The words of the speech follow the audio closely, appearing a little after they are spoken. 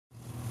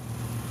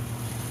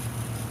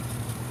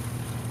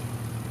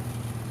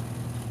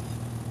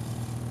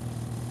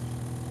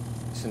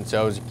Since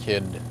I was a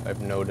kid, I've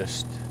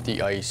noticed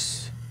the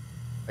ice,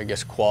 I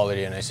guess,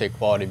 quality, and I say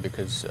quality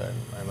because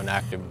I'm an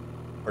active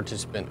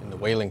participant in the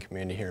whaling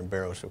community here in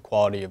Barrow, so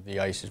quality of the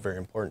ice is very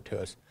important to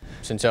us.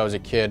 Since I was a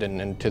kid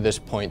and to this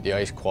point, the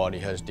ice quality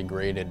has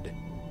degraded.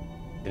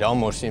 It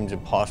almost seems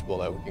impossible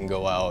that we can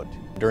go out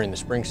during the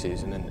spring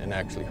season and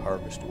actually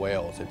harvest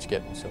whales. It's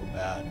getting so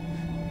bad.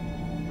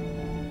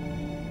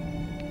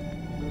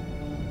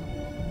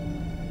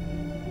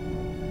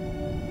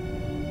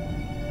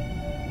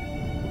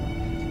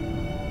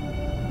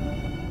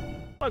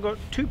 I've got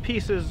two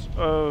pieces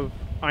of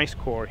ice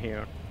core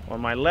here. On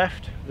my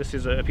left, this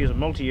is a piece of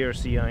multi-year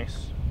sea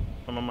ice,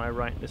 and on my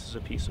right, this is a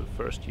piece of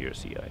first-year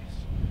sea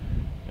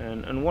ice.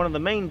 And one of the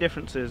main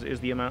differences is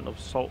the amount of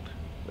salt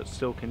that's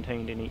still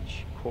contained in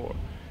each core.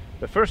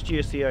 The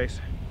first-year sea ice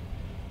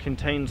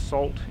contains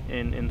salt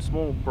in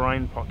small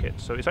brine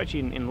pockets, so it's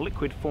actually in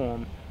liquid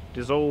form,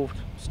 dissolved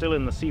still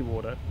in the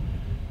seawater,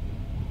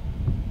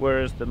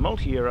 whereas the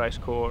multi-year ice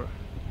core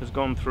has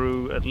gone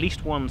through at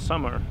least one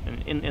summer,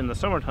 and in the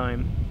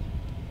summertime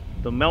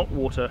the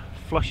meltwater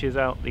flushes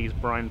out these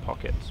brine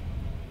pockets.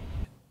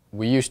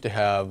 We used to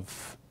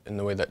have, in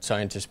the way that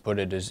scientists put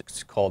it, is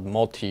it's called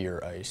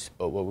multi-year ice,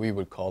 but what we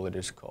would call it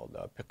is called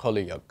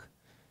piqaliaq,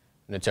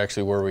 and it's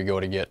actually where we go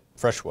to get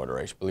freshwater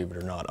ice, believe it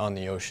or not, on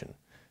the ocean.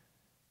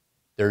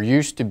 There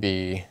used to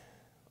be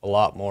a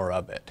lot more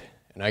of it,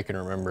 and I can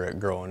remember it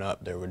growing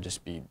up. There would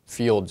just be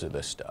fields of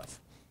this stuff.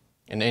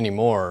 And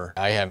anymore,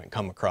 I haven't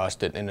come across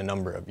it in a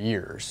number of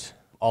years.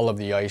 All of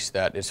the ice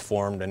that is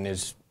formed and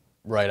is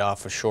right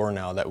off of shore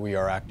now that we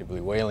are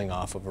actively whaling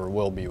off of, or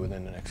will be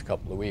within the next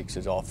couple of weeks,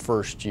 is all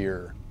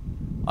first-year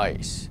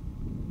ice.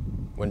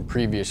 When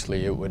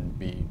previously it would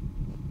be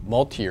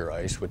multi-year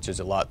ice, which is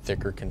a lot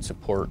thicker, can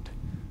support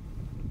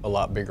a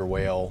lot bigger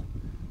whale,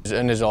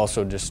 and is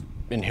also just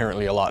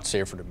inherently a lot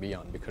safer to be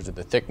on because of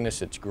the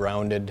thickness. It's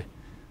grounded.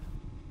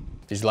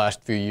 These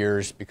last few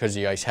years, because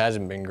the ice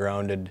hasn't been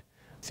grounded,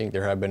 I think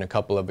there have been a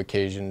couple of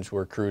occasions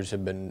where crews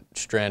have been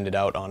stranded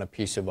out on a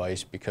piece of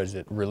ice because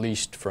it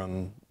released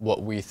from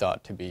what we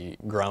thought to be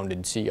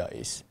grounded sea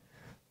ice.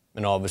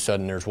 And all of a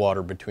sudden there's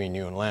water between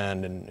you and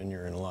land, and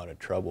you're in a lot of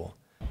trouble.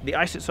 The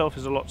ice itself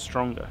is a lot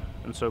stronger,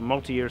 and so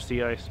multi-year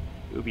sea ice,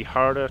 it would be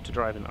harder to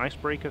drive an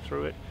icebreaker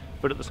through it,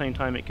 but at the same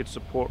time it could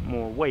support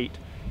more weight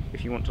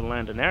if you want to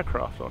land an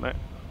aircraft on it,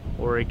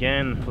 or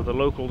again, for the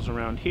locals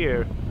around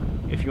here,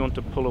 if you want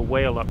to pull a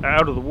whale up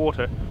out of the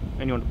water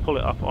and you want to pull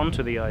it up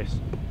onto the ice,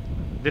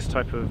 this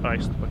type of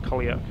ice, the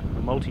piqaliaq,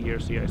 the multi-year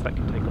sea ice, that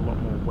can take a lot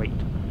more weight.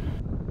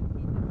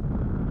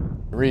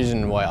 The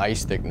reason why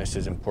ice thickness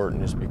is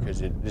important is because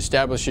it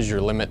establishes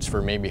your limits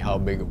for maybe how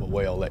big of a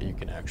whale that you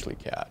can actually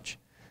catch.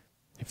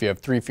 If you have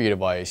 3 feet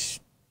of ice,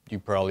 you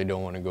probably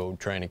don't want to go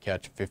trying to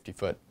catch a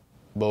 50-foot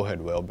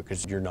bowhead whale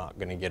because you're not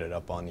going to get it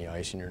up on the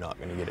ice and you're not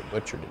going to get it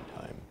butchered in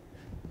time.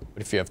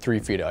 But if you have 3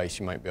 feet of ice,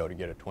 you might be able to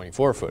get a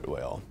 24-foot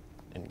whale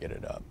and get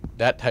it up.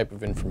 That type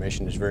of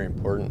information is very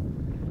important.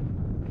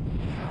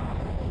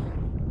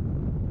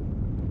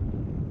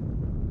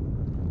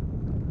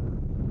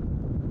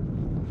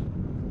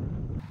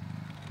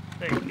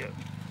 There you go.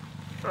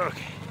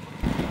 Okay.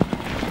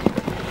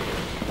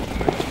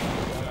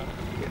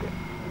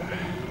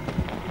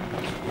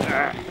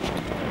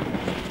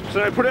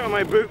 So I put it on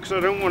my boot because I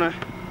don't want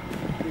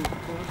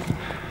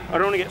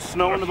to get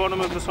snow on the bottom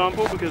of the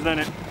sample, because then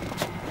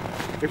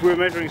if we're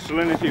measuring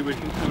salinity, we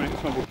can contaminate the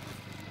sample.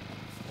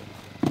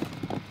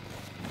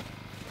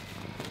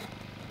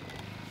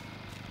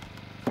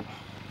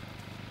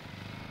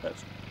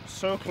 That's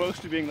so close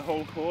to being the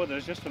whole core,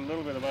 there's just a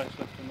little bit of ice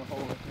left in the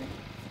hole, I think.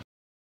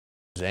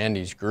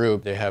 Andy's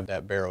group, they have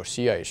that Barrow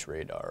Sea Ice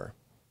radar.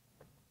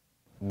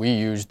 We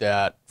use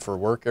that for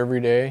work every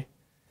day,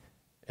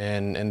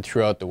 and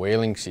throughout the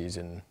whaling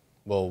season,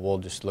 we'll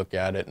just look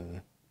at it,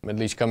 and at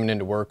least coming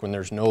into work when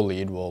there's no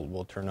lead,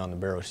 we'll turn on the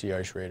Barrow Sea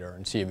Ice radar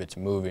and see if it's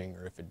moving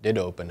or if it did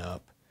open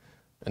up.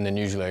 And then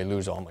usually I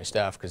lose all my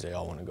staff because they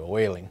all want to go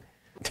whaling.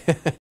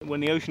 When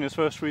the ocean is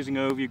first freezing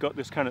over, you've got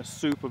this kind of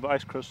soup of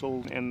ice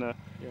crystals in the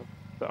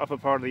upper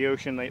part of the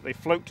ocean. They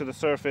float to the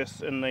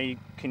surface and they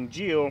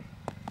congeal,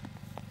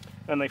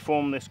 and they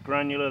form this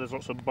granular. There's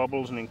lots of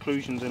bubbles and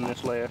inclusions in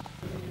this layer.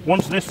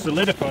 Once this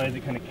solidifies,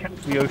 it kind of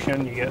caps the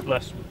ocean. You get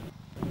less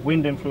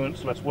wind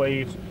influence, less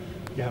waves.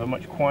 You have a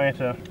much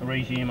quieter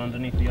regime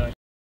underneath the ice.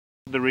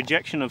 The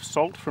rejection of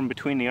salt from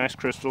between the ice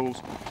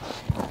crystals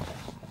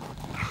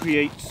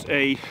creates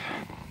a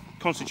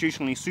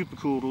constitutionally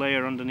supercooled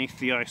layer underneath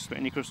the ice, so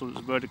any crystal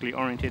that's vertically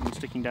oriented and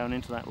sticking down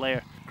into that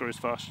layer grows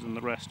faster than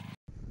the rest.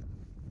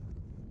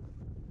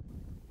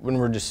 When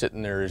we're just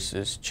sitting there,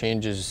 there's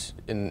changes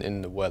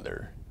in the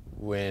weather.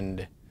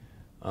 Wind,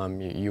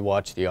 you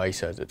watch the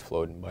ice as it's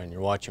floating by, and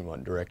you're watching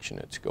what direction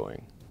it's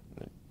going.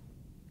 It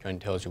kind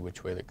of tells you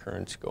which way the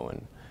current's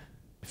going.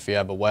 If you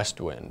have a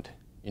west wind,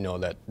 you know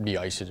that the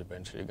ice is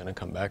eventually going to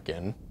come back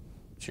in,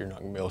 so you're not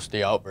going to be able to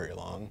stay out very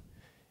long.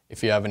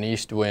 If you have an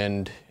east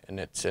wind and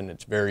it's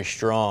very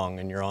strong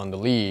and you're on the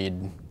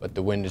lead, but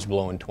the wind is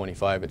blowing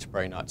 25, it's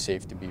probably not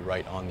safe to be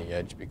right on the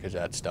edge because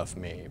that stuff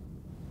may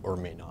or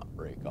may not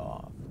break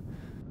off.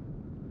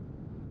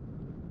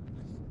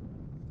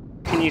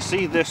 Can you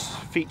see this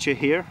feature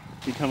here?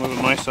 If you come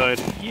over my side.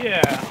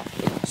 Yeah.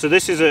 So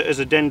this is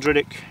a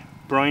dendritic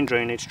brine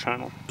drainage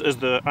channel. As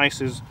the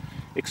ice is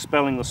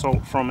expelling the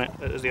salt from it,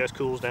 as the ice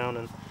cools down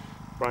and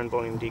brine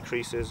volume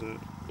decreases and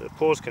the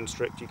pores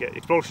constrict, you get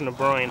expulsion of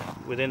brine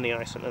within the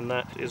ice, and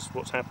that is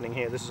what's happening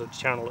here. This is a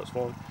channel that's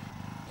formed.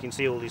 You can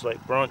see all these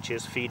like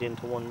branches feed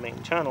into one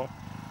main channel.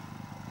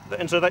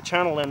 And so that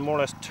channel then more or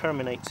less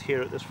terminates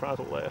here at this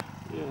fratal layer.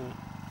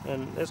 Yeah.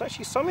 And there's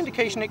actually some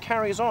indication it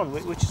carries on,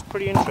 which is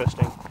pretty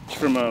interesting.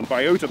 From a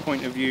biota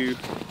point of view,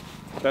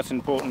 that's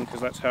important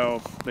because that's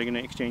how they're going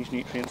to exchange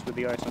nutrients with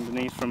the ice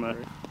underneath. From a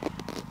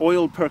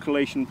oil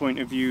percolation point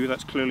of view,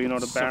 that's clearly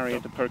not a barrier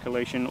to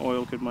percolation.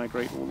 Oil could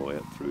migrate all the way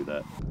up through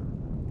that.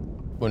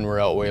 When we're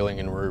out whaling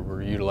and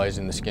we're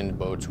utilizing the skinned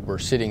boats, we're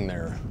sitting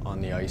there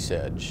on the ice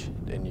edge,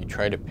 and you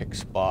try to pick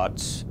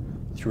spots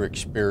through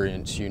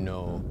experience, you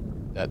know,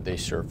 that they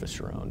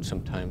surface around.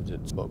 Sometimes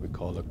it's what we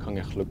call the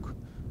kangechluk,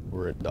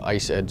 where the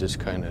ice edge is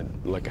kind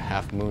of like a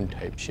half moon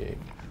type shape.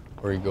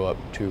 Or you go up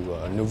to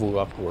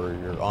Nuvuak, where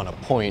you're on a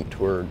point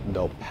where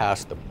they'll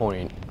pass the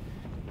point,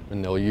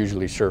 and they'll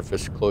usually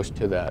surface close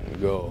to that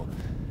and go.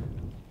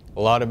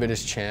 A lot of it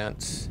is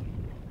chance.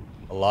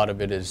 A lot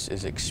of it is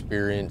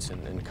experience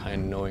and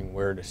kind of knowing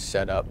where to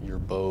set up your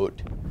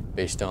boat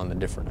based on the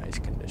different ice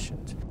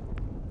conditions.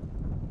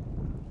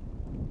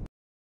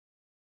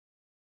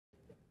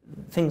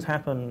 Things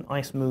happen,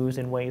 ice moves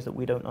in ways that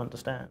we don't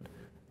understand.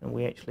 And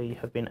we actually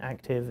have been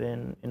active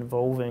in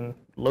involving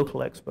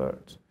local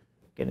experts,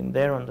 getting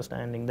their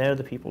understanding. They're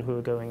the people who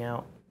are going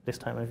out this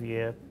time of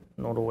year,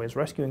 not always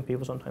rescuing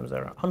people, sometimes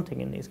they're out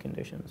hunting in these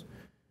conditions.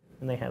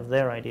 And they have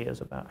their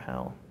ideas about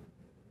how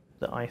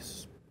the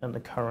ice and the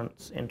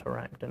currents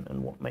interact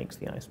and what makes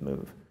the ice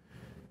move.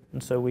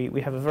 And so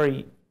we have a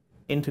very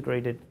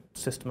integrated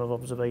system of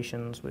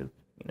observations with,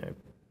 you know,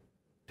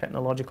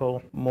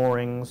 technological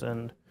moorings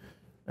and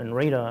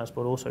radars,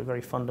 but also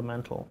very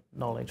fundamental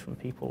knowledge from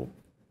people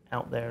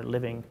out there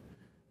living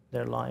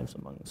their lives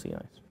among the sea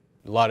ice.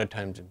 A lot of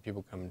times when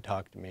people come and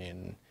talk to me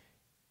and,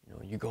 you know,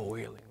 you go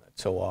whaling,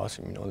 that's so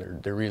awesome, you know,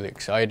 they're really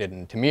excited.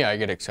 And to me, I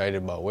get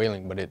excited about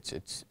whaling, but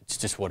it's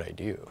just what I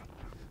do.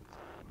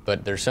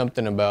 But there's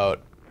something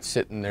about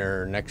sitting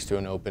there next to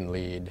an open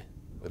lead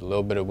with a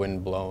little bit of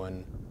wind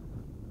blowing.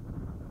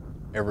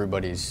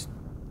 Everybody's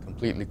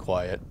completely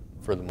quiet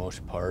for the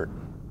most part.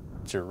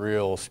 It's a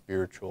real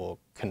spiritual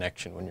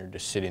connection when you're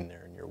just sitting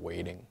there and you're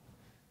waiting.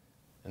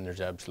 And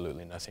there's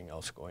absolutely nothing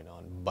else going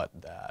on but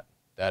that.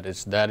 That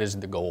is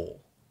the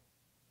goal.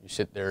 You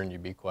sit there and you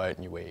be quiet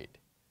and you wait.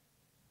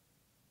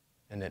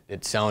 And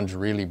it sounds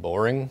really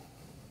boring,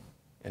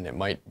 and it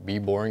might be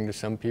boring to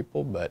some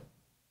people, but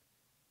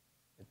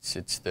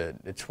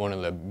it's one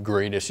of the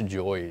greatest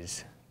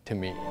joys to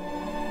me.